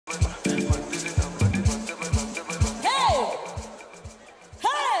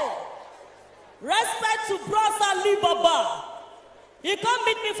Alibaba. He come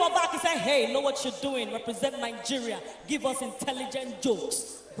meet me for back. He said, hey, know what you're doing? Represent Nigeria. Give us intelligent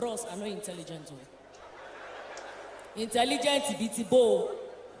jokes. Bros, I know intelligent. Intelligent, BTBO.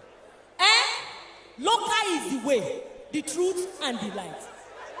 Local is the way, the truth, and the light.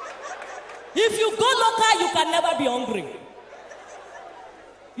 If you go local, you can never be hungry.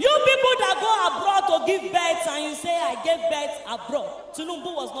 You people that go abroad to give birth and you say, I gave birth abroad.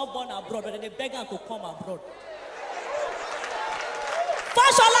 Tinubu was not born abroad, but they beg him to come abroad.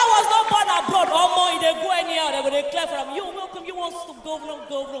 Fashola was not born abroad. Omo, if they go anyhow, they will declare from you. Welcome, you want to go.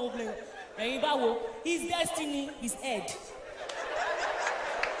 His destiny is head.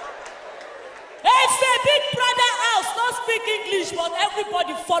 It's a big brother house, not speak English, but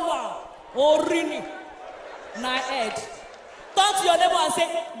everybody follow him. Oh, really? Na head. Turn to your neighbor and say,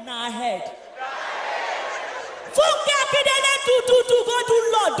 na head. Funke Akindele, do, go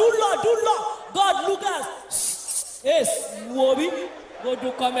do law. God, look at us. Yes, Wobi, go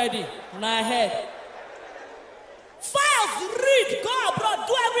do comedy. Na head. Files, read, go abroad,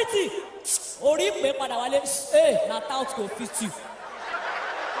 do everything. Ori pe pada wale, na tout go fit you.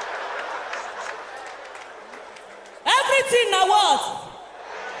 Everything now what?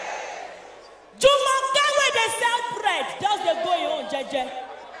 Jumoke where they sell bread, just they go your own jeje.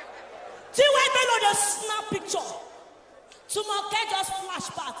 See where they know the snap picture. Jumoke just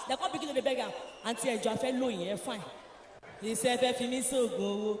flashback. They come begin to the beggar and say, "You feel low here, fine." He said, "If finish so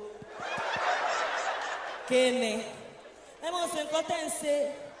go." Kene. I must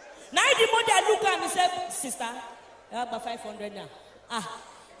say, now the mother look at me say, "Sister, I have about 500 now."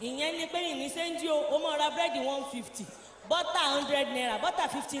 In any penny, he send you Omara bread in 150, butter 100 naira, butter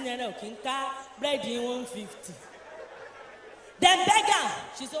 15 naira, kinka bread in 150. Then beggar,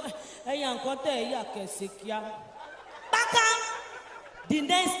 she said, "Hey, uncle, you can secure." Baka, the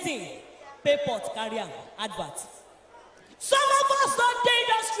next thing, paper carrier advert. Some of us don't do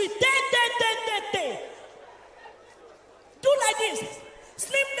industry. Do like this,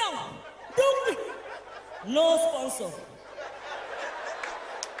 slim down, do no sponsor.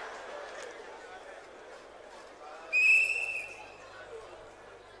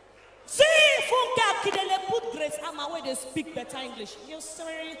 Put Grace Amma where they speak better English. You're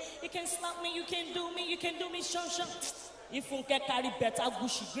sorry, you can slap me, you can do me, shun. If Funke carry better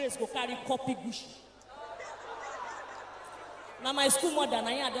Gucci, Grace go carry copy Gucci. Now my school mother,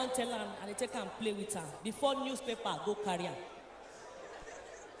 I don't tell her, and I take her and play with her. Before newspaper, go carry her.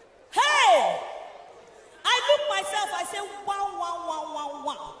 Hey! I look myself, I say,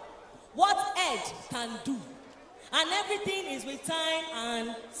 wow. What Ed can do. And everything is with time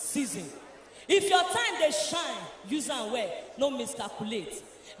and season. If your time they shine, use and wear, no miscalculate.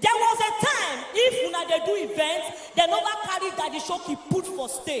 There was a time, if una they do events, they never carry that the show keep put for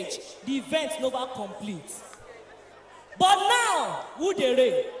stage. The event never complete. But now, who they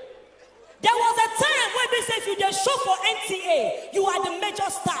reign? There was a time when they say if you they show for NTA, you are the major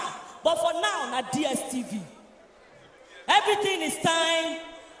star. But for now, na DSTV. Everything is time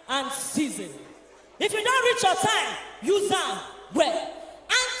and season. If you don't reach your time, use them well.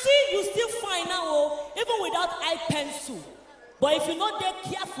 Auntie, you still fine now, even without eye pencil. But if you not there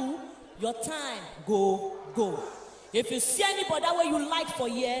careful, your time go. If you see anybody that way you like for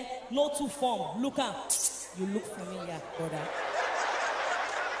year, no too form. Look at, you look familiar, brother.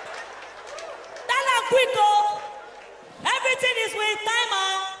 That quick, everything is with time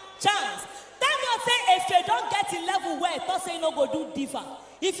and chance. Thank God say if you don't get in level where don't say no go do diva.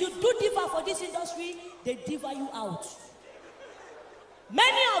 If you do diva for this industry, they diva you out.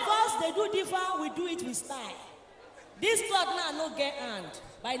 Many of us, they do diva, we do it with style. This cloth now no get hand.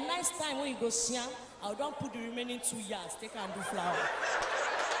 By next time when you go siam, I don't put the remaining 2 years, take and do flower.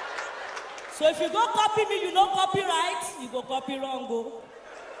 So if you go copy me, you don't copy right, you go copy wrong, go.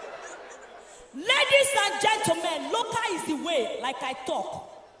 Ladies and gentlemen, local is the way, like I talk.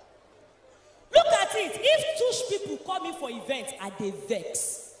 Look at it. If 2 people call me for events, are they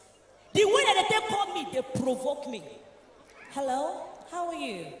vex? The way that they call me, they provoke me. Hello, how are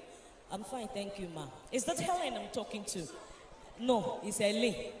you? I'm fine, thank you, ma. Is that Helen I'm talking to? No, it's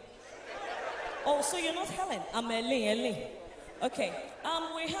Helen. Oh, so you're not Helen? I'm Helen. Okay.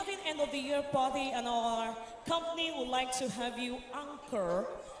 We're having end of the year party, and our company would like to have you anchor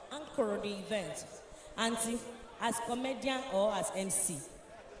the event. Auntie, as comedian or as MC?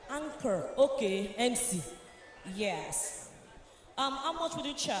 Anchor, okay, MC. Yes. How much would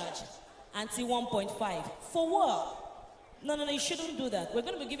you charge? Auntie, 1.5. For what? No, you shouldn't do that. We're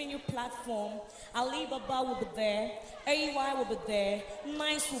going to be giving you platform. Alibaba will be there. AY will be there.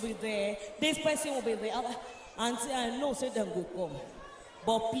 Nice will be there. This person will be there. Auntie, I know, say them go come.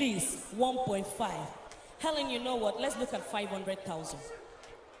 But please, 1.5. Helen, you know what? Let's look at 500,000.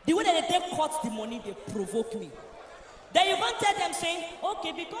 The way that they cut the money, they provoke me. Then you can't tell them saying,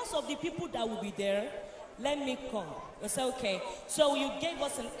 okay, because of the people that will be there, let me come. I say, okay. So you gave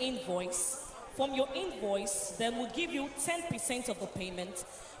us an invoice. From your invoice, then we'll give you 10% of the payment.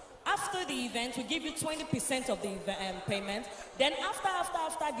 After the event, we'll give you 20% of the payment. Then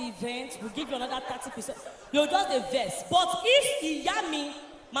after the event, we'll give you another 30%. You're just a verse. But if Iyami,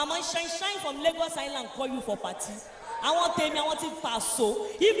 Mama Shine from Lagos Island call you for party, I want it pass so.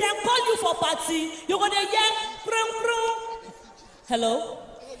 If they call you for party, you're gonna hear brum brum. Hello?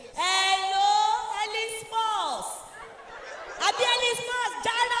 Hello, Helen's boss. Abi Helen's boss,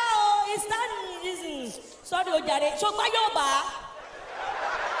 Jara, oh, is that sorry, Ojare. Shokwa Yoba.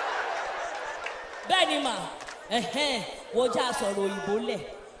 Benima. Woja soro ibole.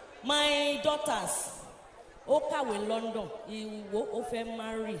 My daughters, Oka in London, o fe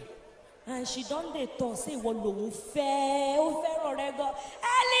marry. And she done the talk, say, what lo fair, orego.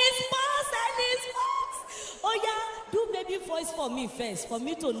 Alice boss. Oh yeah, do baby voice for me first, for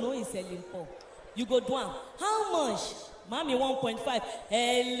me to know it's selling for. You go do one. How much? Mommy 1.5.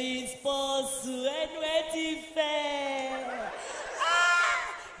 Alice boss, and fair.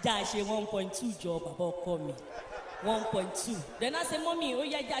 Dash 1.2 job about call me. 1.2. Then I say, Mommy, oh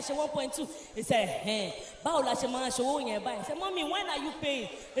yeah, Dash 1.2. He said, hey, Baola Shema show you buy. I said, Mommy, when are you paying?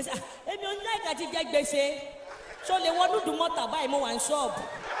 He said, if you like I get they say, so they want to do more buy more one shop.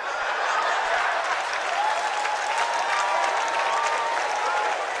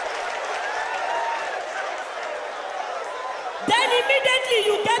 Then immediately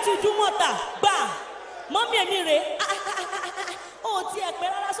you get to do more bah. Mommy and me, oh, dear,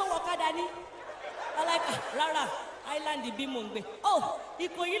 Perala so wakadani. I like Rara. Island the Bimongbe. Oh, you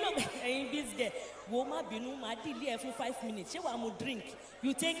know, in this day, Woma Binu, my delay for 5 minutes. You want to drink?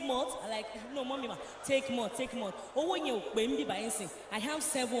 You take more? I like, no, Mommy, take more. Oh, when you baby by insane, I have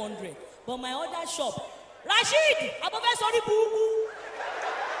 700. But my other shop, Rashid, above sorry, boo.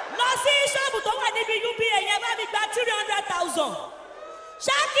 Lossy shop, don't want to be you pay, you have me 300,000.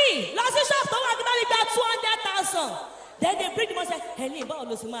 Shaki, Lossy shop, don't want to be 200,000. Then they bring the money and say, Helen, báwo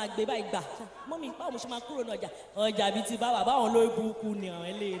ló ṣe máa gbé báyìí gbà? Mommy, báwo mo ṣe máa kúrò ní ọjà? Ọjà bíi ti báwa, báwo ló burúkú ni àwọn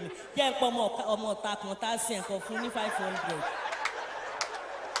eléyìí. Jẹ́ ń pọ̀ ọmọ ọ̀tá kan tá a sì ẹ̀kọ́ fún ní 500.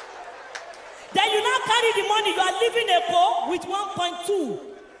 Then you now carry the money, you are leaving a co with 1.2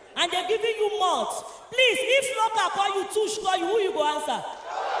 and they're giving you more. Please, if local call you, Tush call you, who you go answer?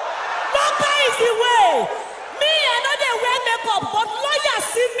 Local is the way. Me, I know they wear makeup, but lawyer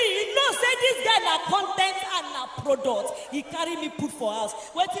see me. He knows say this guy na content and na product. He carry me put for house.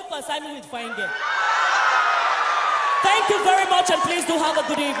 Waiting for Simon with fine girl. Thank you very much and please do have a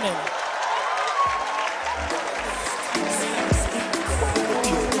good evening.